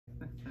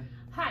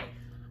Hi,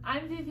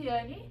 I'm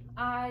Viviane.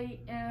 I'm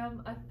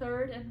in my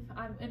third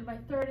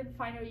and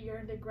final year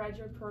in the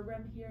graduate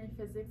program here in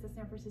physics at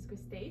San Francisco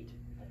State.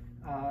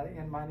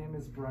 And my name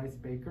is Bryce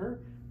Baker.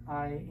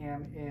 I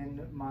am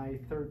in my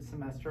third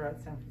semester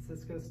at San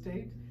Francisco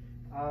State,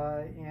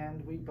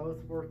 and we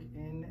both work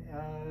in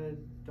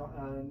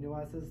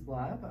Newaz's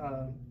lab.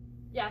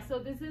 So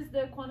this is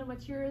the Quantum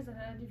Materials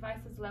and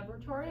Devices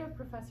Laboratory of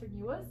Professor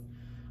Newaz.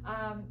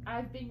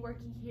 I've been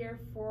working here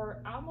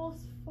for almost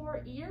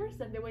 4 years,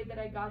 and the way that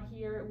I got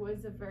here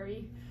was a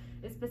very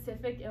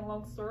specific and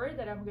long story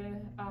that I'm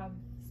going to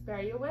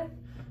spare you with.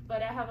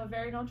 But I have a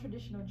very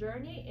non-traditional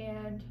journey,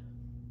 and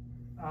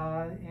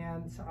I'm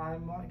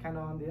kind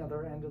of on the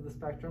other end of the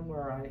spectrum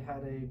where I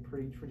had a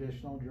pretty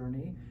traditional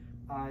journey.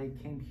 I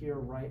came here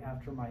right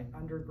after my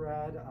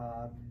undergrad,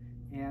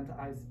 and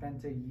I've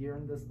spent a year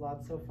in this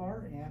lab so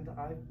far, and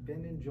I've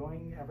been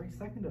enjoying every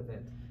second of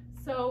it.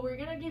 So we're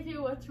gonna give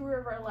you a tour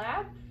of our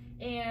lab,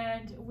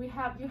 and you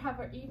have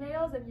our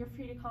emails, and you're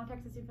free to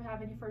contact us if you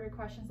have any further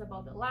questions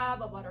about the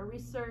lab, about our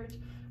research,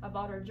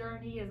 about our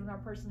journey and our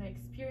personal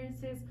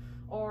experiences,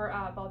 or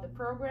about the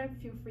program.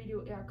 Feel free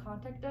to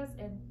contact us,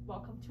 and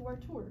welcome to our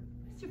tour.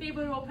 To be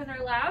able to open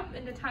our lab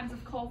in the times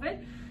of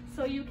COVID,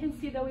 so you can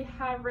see that we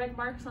have red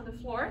marks on the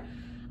floor.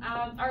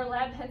 Our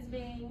lab has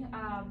been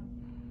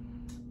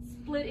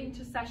split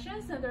into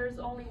sessions, and there's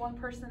only one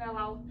person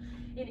allowed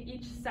in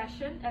each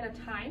session at a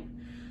time.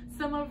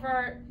 Some of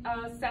our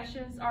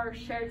sessions are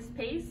shared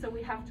space, so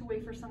we have to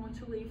wait for someone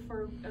to leave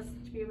for us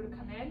to be able to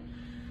come in.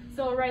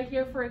 So right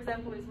here, for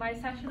example, is my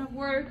session of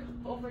work.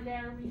 Over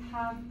there we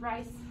have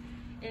Bryce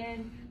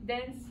in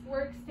Dense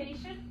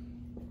workstation.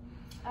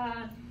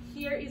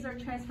 Here is our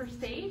transfer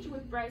stage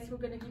with Bryce. We're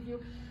going to give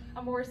you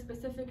a more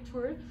specific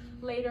tour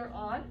later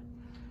on.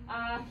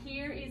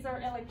 Here is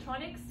our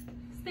electronics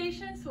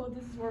station. So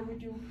this is where we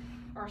do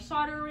our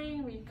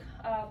soldering. We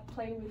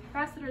play with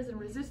capacitors and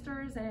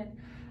resistors and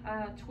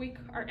tweak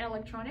our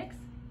electronics.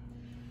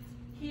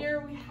 Here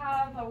we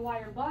have a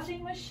wire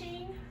bonding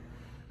machine.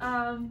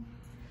 And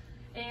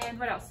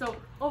what else? So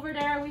over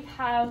there we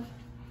have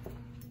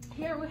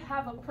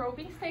a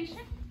probing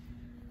station.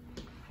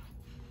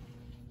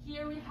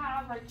 Here we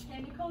have our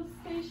chemical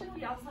station.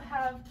 We also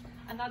have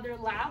another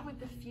lab with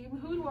the fume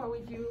hood where we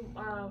do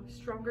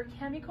stronger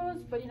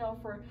chemicals, but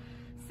for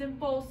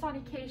simple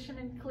sonication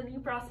and cleaning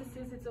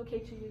processes, it's okay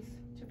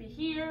to be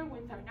here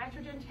with our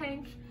nitrogen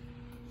tank.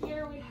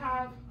 Here we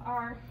have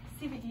our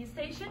CVD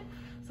station.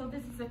 So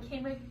this is a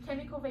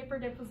chemical vapor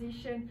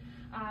deposition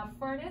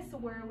furnace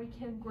where we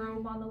can grow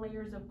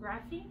monolayers of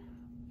graphene.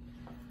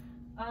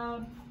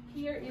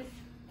 Here is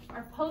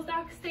our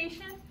postdoc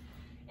station,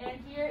 and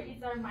here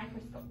is our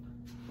microscope.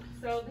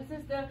 So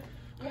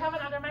we have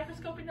another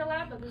microscope in the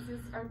lab, but this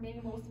is our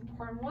main, most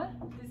important one.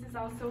 This is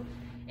also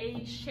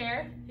a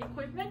shared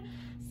equipment.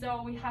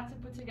 So we had to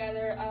put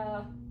together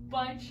a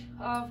bunch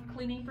of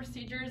cleaning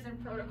procedures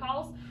and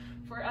protocols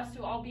for us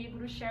to all be able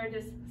to share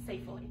this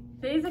safely.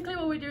 Basically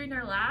what we do in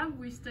our lab,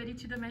 we study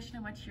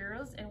two-dimensional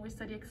materials, and we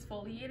study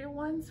exfoliated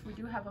ones. We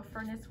do have a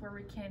furnace where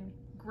we can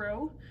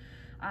grow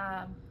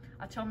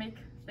atomic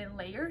thin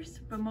layers,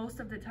 but most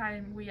of the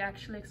time we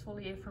actually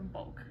exfoliate from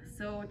bulk.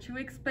 So to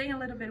explain a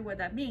little bit what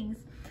that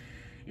means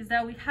is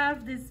that we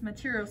have this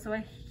material. So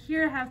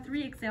here I have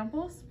 3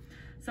 examples.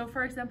 So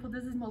for example,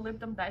 this is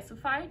molybdenum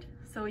disulfide.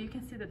 So you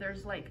can see that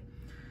there's like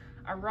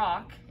a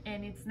rock,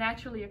 and it's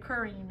naturally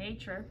occurring in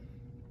nature.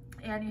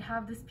 And you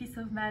have this piece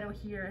of metal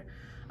here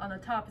on the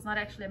top. It's not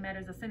actually a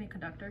metal, it's a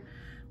semiconductor.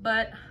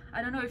 But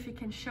I don't know if you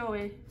can show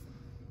it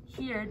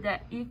here,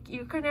 that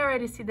you can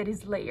already see that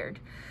it's layered.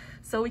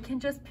 So we can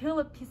just peel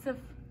a piece of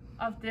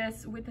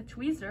this with a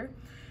tweezer,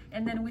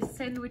 and then we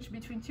sandwich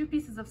between 2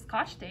 pieces of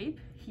Scotch tape.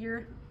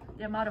 Here,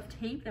 the amount of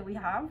tape that we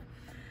have.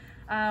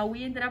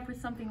 We ended up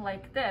with something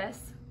like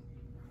this.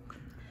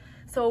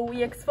 So we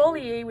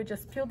exfoliate, we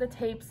just peel the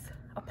tapes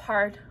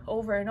apart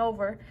over and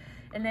over,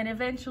 and then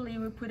eventually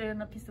we put it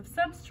in a piece of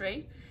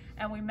substrate,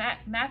 and we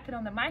map it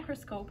on the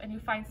microscope, and you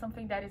find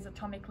something that is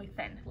atomically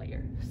thin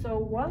layer. So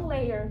one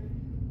layer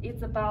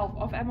of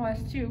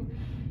MOS2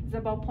 is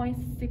about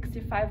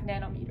 0.65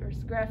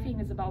 nanometers.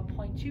 Graphene is about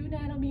 0.2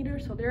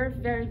 nanometers, so they're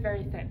very,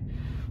 very thin,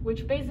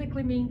 which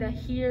basically means that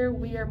here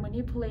we are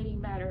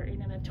manipulating matter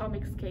in an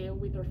atomic scale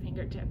with our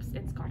fingertips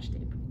and Scotch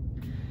tape.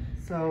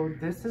 So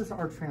this is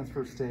our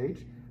transfer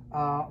stage.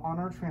 On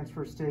our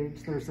transfer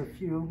stage, there's a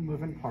few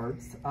moving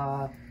parts.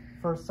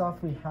 First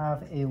off, we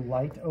have a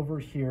light over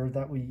here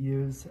that we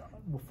use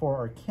for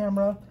our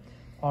camera.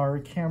 Our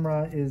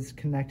camera is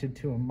connected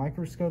to a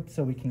microscope,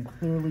 so we can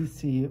clearly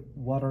see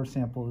what our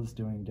sample is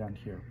doing down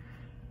here.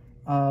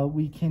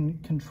 We can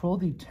control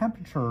the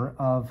temperature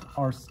of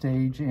our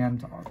stage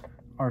and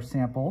our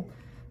sample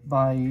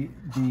by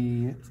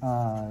the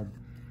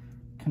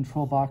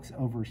control box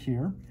over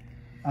here.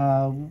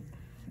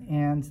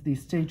 And the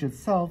stage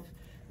itself,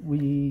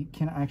 we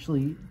can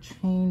actually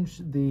change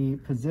the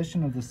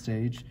position of the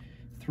stage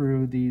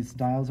through these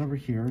dials over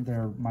here.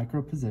 They're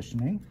micro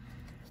positioning.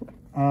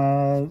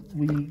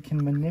 We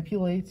can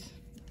manipulate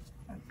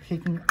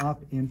picking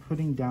up and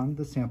putting down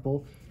the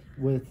sample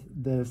with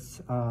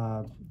this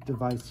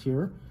device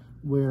here,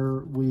 where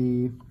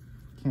we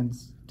can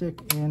stick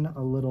in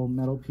a little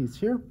metal piece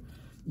here.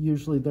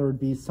 Usually there would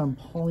be some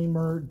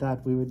polymer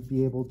that we would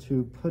be able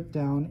to put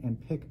down and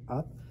pick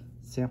up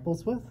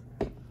samples with.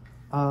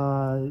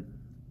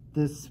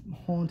 This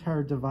whole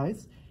entire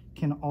device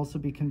can also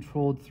be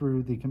controlled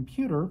through the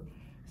computer,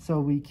 so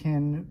we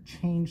can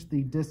change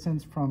the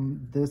distance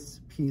from this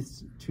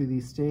piece to the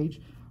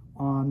stage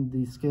on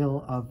the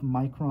scale of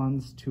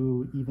microns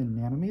to even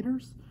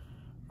nanometers.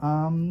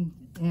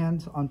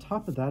 And on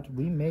top of that,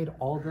 we made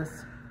all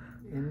this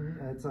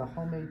it's a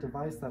homemade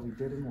device that we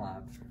did in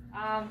lab.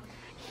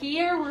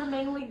 Here we're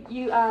mainly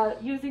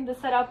using the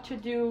setup to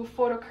do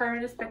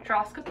photocurrent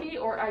spectroscopy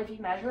or IV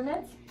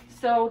measurements.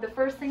 So the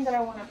first thing that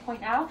I want to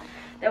point out,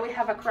 that we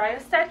have a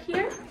cryostat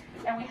here,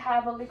 and we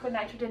have a liquid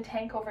nitrogen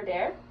tank over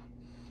there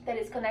that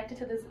is connected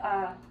to this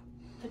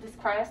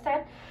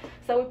cryostat.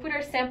 So we put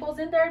our samples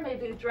in there.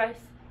 Maybe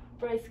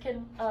Bryce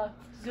can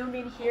zoom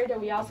in here, that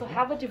we also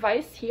have a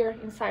device here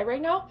inside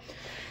right now.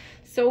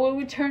 So when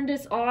we turn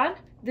this on,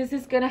 this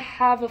is going to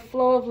have a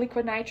flow of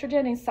liquid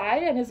nitrogen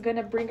inside, and it's going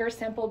to bring our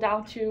sample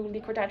down to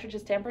liquid nitrogen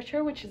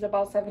temperature, which is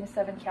about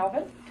 77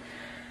 Kelvin.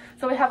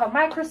 So we have a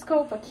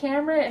microscope, a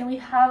camera, and we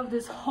have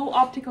this whole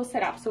optical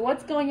setup. So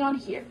what's going on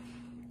here?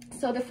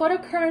 So the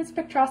photocurrent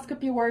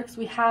spectroscopy works.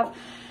 We have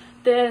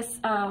this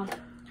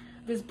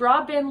this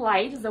broadband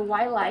light, the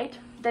white light,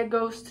 that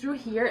goes through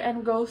here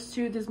and goes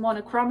to this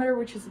monochromator,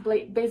 which is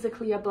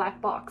basically a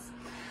black box.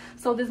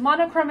 So this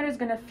monochromator is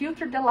going to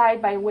filter the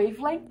light by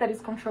wavelength that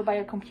is controlled by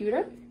a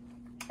computer.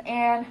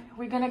 And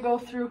we're going to go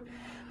through,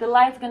 the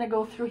light's going to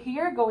go through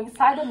here, go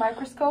inside the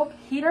microscope,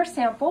 heat our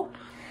sample.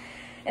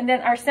 And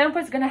then our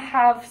sample is going to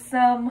have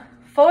some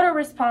photo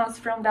response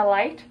from the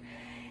light.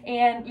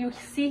 And you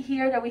see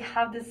here that we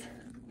have this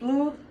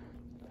blue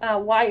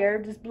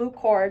wire, this blue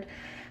cord.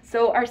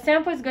 So our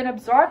sample is going to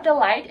absorb the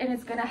light, and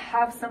it's going to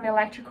have some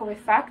electrical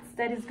effects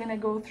that is going to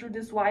go through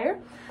this wire.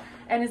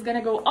 And it's going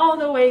to go all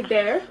the way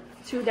there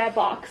to that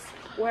box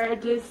where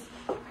this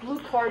blue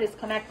cord is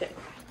connected.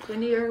 So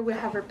here we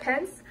have our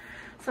pens.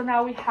 So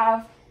now we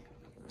have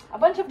a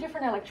bunch of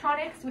different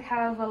electronics. We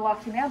have a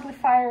locking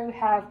amplifier, we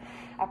have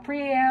a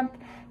preamp,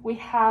 we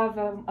have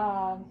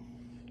a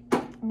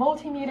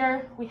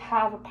multimeter, we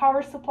have a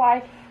power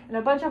supply, and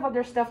a bunch of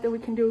other stuff that we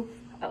can do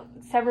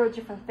several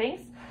different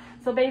things.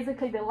 So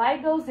basically the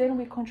light goes in,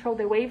 we control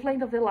the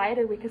wavelength of the light,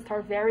 and we can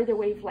start vary the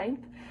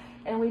wavelength,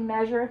 and we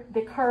measure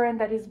the current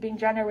that is being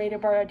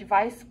generated by our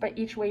device by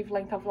each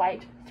wavelength of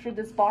light through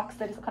this box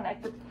that is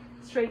connected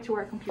straight to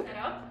our computer.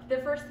 The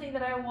first thing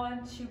that I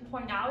want to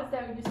point out is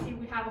that you see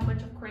we have a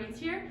bunch of crates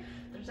here.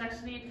 There's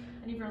actually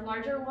an even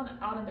larger one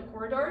out in the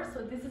corridor.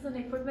 So this is an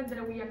equipment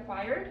that we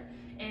acquired,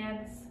 and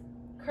it's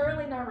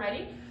currently not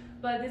ready,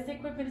 but this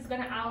equipment is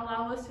going to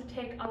allow us to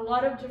take a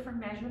lot of different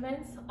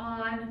measurements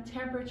on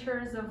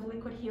temperatures of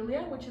liquid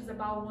helium, which is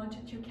about 1 to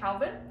 2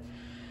 Kelvin.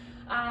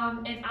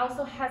 It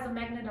also has a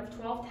magnet of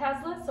 12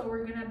 Tesla, so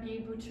we're going to be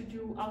able to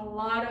do a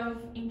lot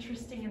of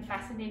interesting and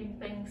fascinating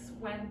things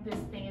when this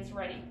thing is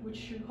ready, which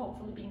should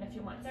hopefully be in a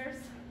few months.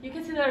 You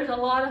can see there's a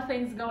lot of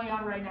things going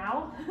on right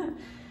now.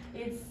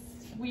 It's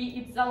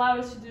allowed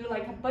us to do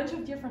like a bunch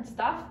of different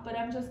stuff, but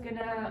I'm just going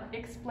to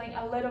explain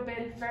a little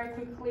bit very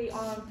quickly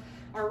on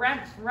our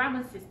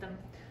Raman system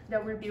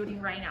that we're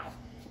building right now.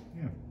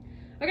 Yeah.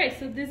 Okay,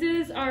 so this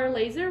is our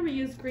laser. We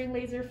use green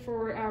laser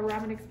for our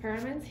Raman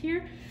experiments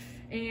here.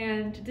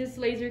 And this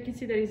laser, you can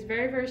see that it's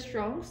very, very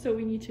strong, so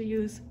we need to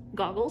use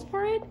goggles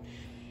for it.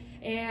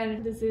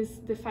 And this is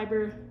the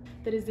fiber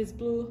that is this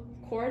blue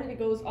cord. It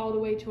goes all the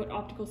way to an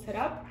optical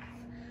setup.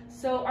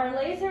 So our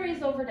laser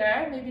is over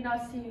there, maybe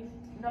not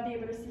be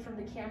able to see from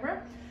the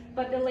camera,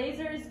 but the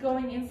laser is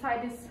going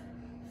inside this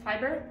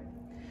fiber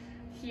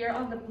here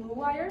on the blue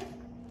wire,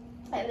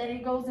 and then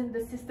it goes in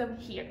the system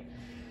here.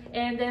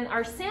 And then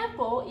our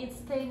sample is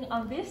staying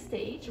on this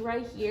stage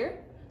right here.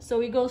 So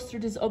it goes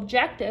through this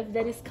objective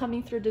that is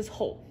coming through this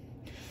hole.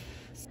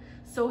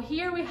 So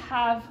here we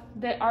have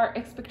our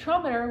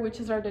spectrometer, which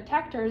is our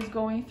detector, is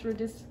going through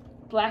this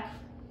black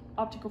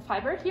optical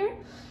fiber here,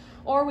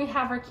 or we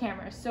have our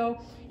camera.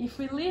 So if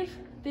we leave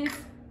this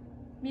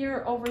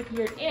mirror over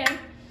here in,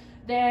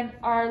 then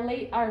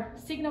our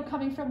signal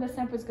coming from the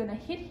sample is going to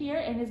hit here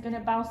and is going to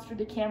bounce through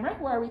the camera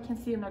where we can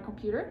see in our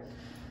computer.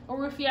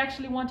 Or if we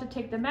actually want to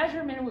take the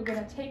measurement, we're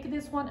going to take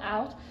this one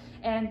out,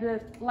 and the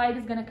light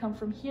is going to come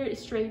from here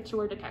straight to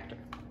our detector.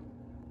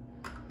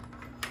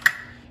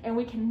 And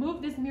we can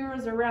move these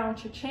mirrors around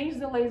to change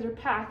the laser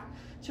path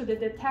to the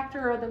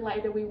detector or the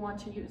light that we want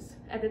to use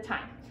at the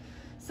time.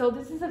 So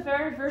this is a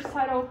very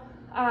versatile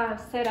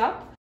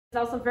setup. It's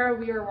also very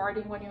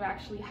rewarding when you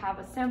actually have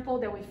a sample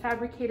that we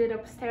fabricated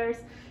upstairs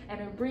and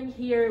we bring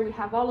here. We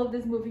have all of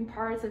these moving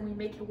parts and we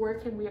make it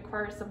work, and we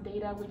acquire some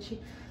data, which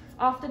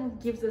often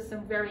gives us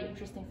some very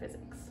interesting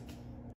physics.